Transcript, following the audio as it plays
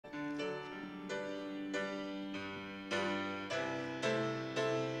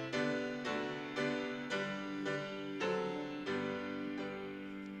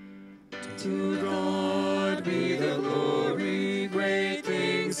To God be the glory, great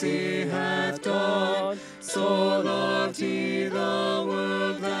things he hath done. So loved he the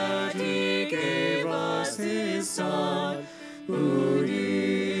world that he gave us his Son, who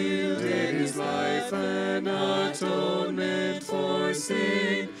yielded his life an atonement for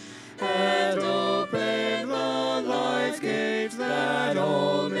sin, and opened the life gate that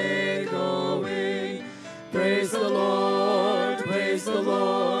all may go in. Praise the Lord, praise the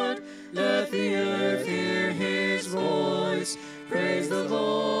Lord. Let the earth hear his voice. Praise the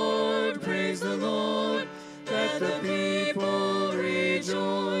Lord, praise the Lord. Let the people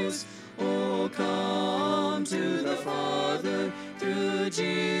rejoice. Oh, come to the Father through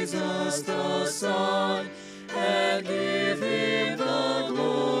Jesus the Son, and give him the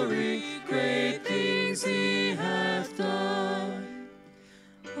glory, great things he hath done.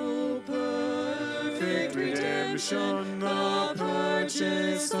 Oh, perfect redemption, the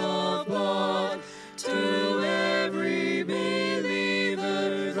purchase of blood, to every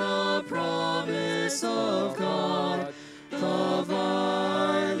believer the promise of God. The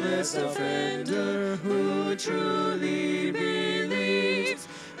vilest offender who truly believes,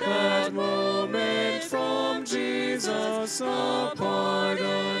 that moment from Jesus a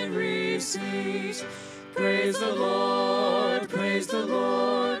pardon receives. Praise the Lord, praise the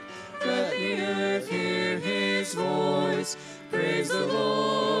Lord. Let the earth hear his voice. Praise the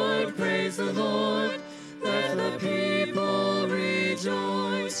Lord, praise the Lord. Let the people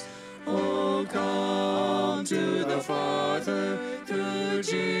rejoice. Oh, come to the Father through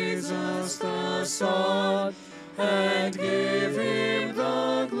Jesus the Son, and give him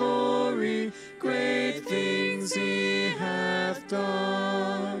the glory, great things he hath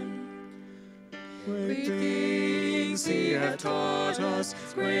done. Great things he hath taught us,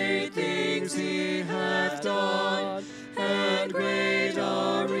 great things he hath done, and great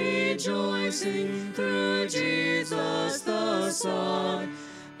our rejoicing through Jesus the Son.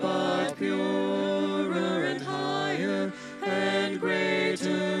 But purer and higher and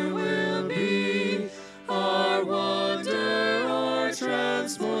greater will be our wonder, our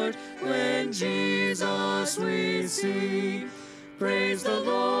transport, when Jesus we see. Praise the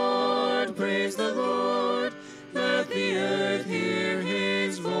Lord, praise the Lord. Let the earth hear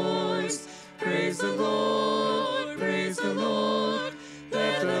his voice. Praise the Lord, praise the Lord.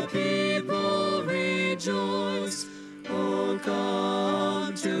 Let the people rejoice. Oh,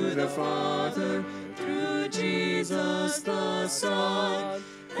 come to the Father through Jesus the Son,